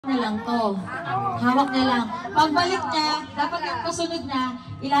na lang to. Hawak niya lang. Pagbalik niya, dapat yung kasunod niya,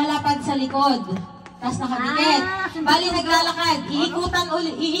 ilalapad sa likod. Tapos nakadikit. Bali, naglalakad.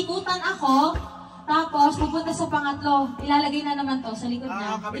 Iikutan ako. Tapos, pupunta sa pangatlo. Ilalagay na naman to sa likod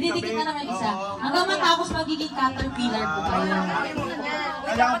niya. Ididikit na naman isa. Hanggang matapos magiging caterpillar po kayo.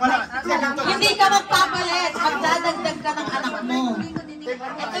 Hindi ka magpapalit. Magdadagdag ka ng anak mo.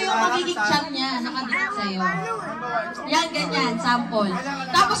 Ito yung magiging tiyan niya. Nakadikit sa'yo. Yan, ganyan. Sample.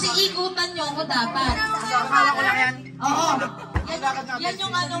 Tapos, iikutan nyo ako dapat. Akala ko lang yan. Oo. Yan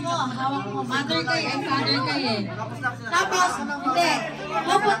yung ano mo, hawak mo. Mother kay and father kay eh. Tapos, hindi.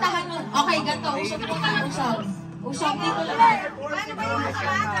 Pupuntahan mo. Okay, ganito. Usap mo kayo. Usap. Dito lang.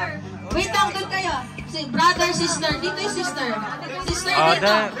 Wait lang, doon kayo. Si brother, sister. Dito yung sister. Sister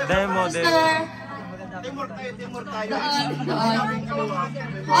dito. Sister. Timur tayo. Doon.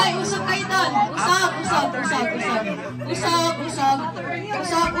 Hoy, usap kayo doon.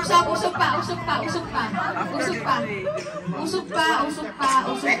 Usap pa.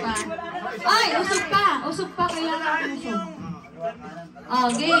 Ay, usap pa. Kailangan usap. Oh,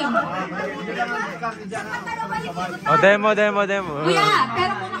 game. Oh, demo. Kuya,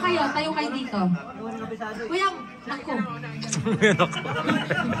 pero muna kayo. Tayo kayo dito. Kuya, nako.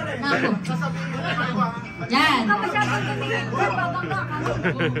 Yan.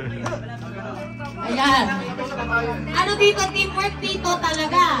 Ayan. Ano dito? Teamwork dito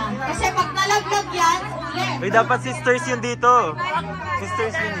talaga. Kasi pag nalaglag yan, ulit. Uy, dapat sisters yun dito.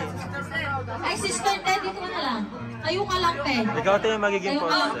 Sisters yun eh. Ay, sister, te, dito ka na lang. Tayo ka lang, te. Ikaw tayo yung magiging Tayo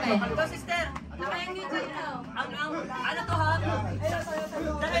ka lang, te. Ito, sister. Nakayang dito. Ano to ha?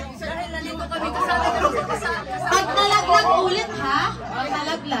 Dahil nalito kami kasama. Pag nalaglag ulit, ha? Pag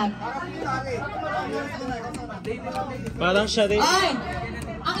nalaglag. Parang siya rin. Ay!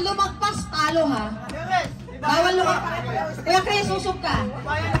 Ang lumagpas, talo, ha? Bawal lumagpas. Kaya Chris, susok ka.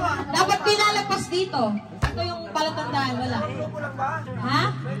 Dapat pinalagpas dito. Ito yung palatandaan, wala. Ha?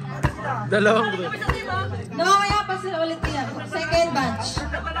 Dalawang group. Namamaya pa sila ulit yan. Second batch.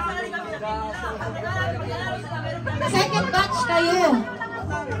 Second batch kayo.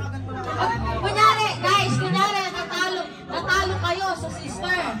 Kunyari, guys, natalo kayo sa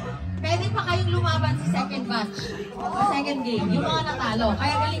sister. Pwede pa kayong lumaban sa second batch. Sa second game. Yung mga natalo.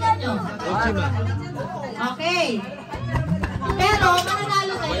 Kaya galingan nyo. Okay. Pero,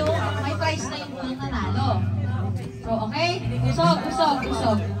 mananalo kayo. May prize na yung unang nanalo. So, okay? Usog.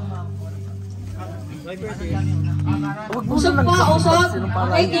 Usog po, usog.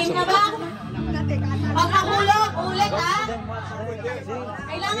 Okay, game na ba? Pag nahulog, ulit ha?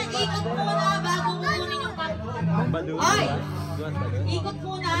 Kailangan ikot muna bago kunin yung Ay! Ikot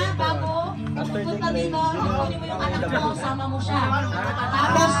muna bago pupunta dito, kunin mo yung anak mo, sama mo siya.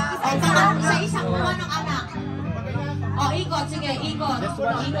 Tapos, sa isang kuha ng anak. O, ikot, sige, ikot.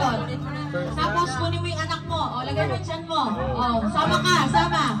 Tapos, kunin mo yung anak mo. O, lagay mo yung tiyan mo. O, sama ka,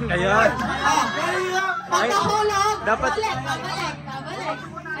 sama. Ayan. Pag nahulog, Dapat- babalik.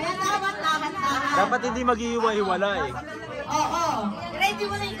 Kaya dapat tahan. Dapat hindi mag-iiwa-iwala eh. Oo. Ready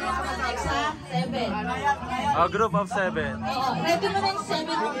mo na yung group mo next ha? 7. A group of 7. Oo. Ready mo na yung 7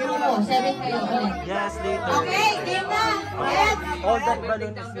 ng grupo. 7 kayo ulit. Yes, later. Okay, game na. Red. All that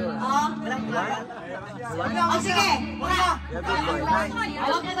balloon is yours. O sige. Muna. Yeah, good boy.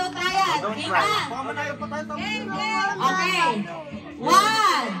 Huwag na daw tayan. Game na. Okay.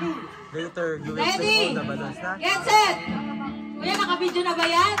 1. Later, you will Ready. take all the balloons na. Get set. Kuya, naka-video na ba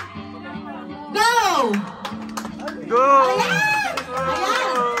yan? Go! Go!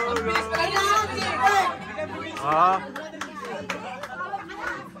 Ayan! Kailangan teamwork. Ah.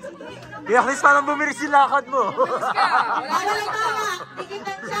 Kaya Chris, parang bumiris yung lakad mo. Bawal tama.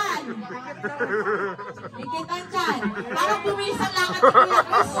 Dikitan dyan. Parang bumilis ang lakad ko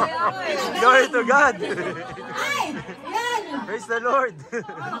yan, Chris. Glory to God. Ay! Yan! Praise the Lord.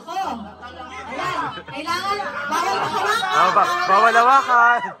 Ako. Ayan. Kailangan, bawal makawakan. Bawal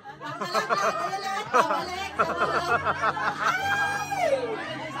hawakan.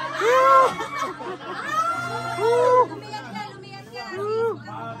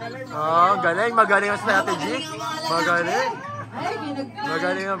 Balik. Oh, galing. Magaling ang strategy. Magaling. Ay,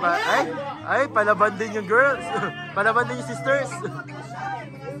 Magaling ang ba? Ay, palaban din yung girls. Palaban din yung sisters.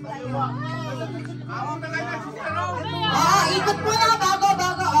 Ikot mo na bago.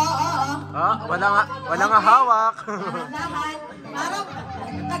 Ah, wala nga hawak. Dahan. Parang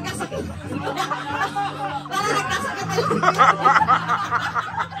nagkasakit. Parang bumalik.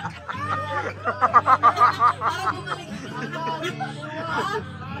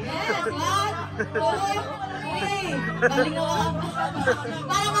 Yes, 1, 2, 3. Galing mo.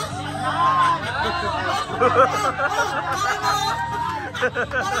 Para mas.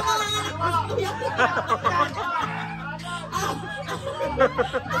 Parang manganganak pa si Kuya.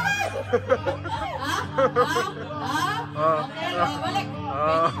 Okay, balik.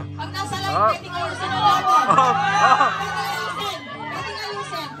 Pag nasa live, pwedeng ayusin ang laban. Pwedeng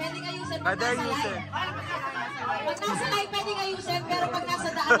ayusin. Pwede ayusin. Pag nasa live, pwedeng ayusin, pero pag nasa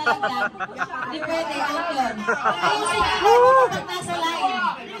daan na lang yan, hindi pwede, out yun. Ayusin yung pag nasa live.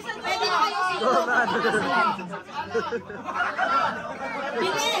 Pwede na ayusin yung pag nasa live.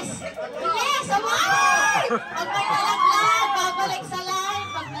 Bilis! Bilis! Amay! Pag may nalaglag, babalik sa live.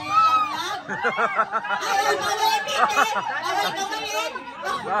 Pag may nalaglag. Ayun, bawal ipitin! Bawal gamayin!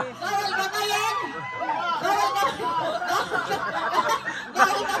 Bawal gamayin! Bawal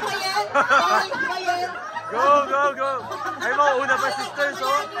gamayin! Bawal gamayin! Go, go, go! Ay, mauuna pa sisters,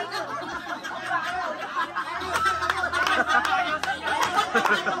 oh!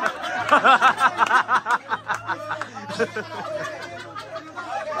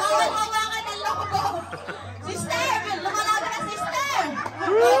 Bawal hawakan ang logo! Sister! Lumalaban na sister!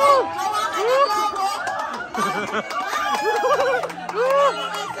 Bawal hawakan ang logo!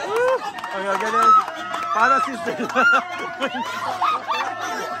 Ay, ganun. Para sister.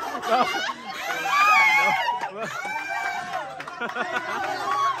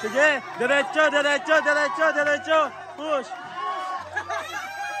 Sige, diretso, diretso, diretso, diretso. Push.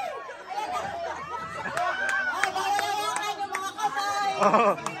 Ay, bawal hawakan yung mga kamay!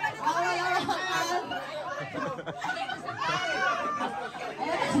 Oh. Bawal hawakan!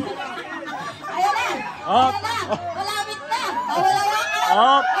 Ayan na! Up. Ayan na! Malapit na! Bawal hawakan!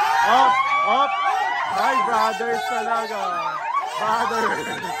 Up, up, up. Ay, brothers talaga. Brothers.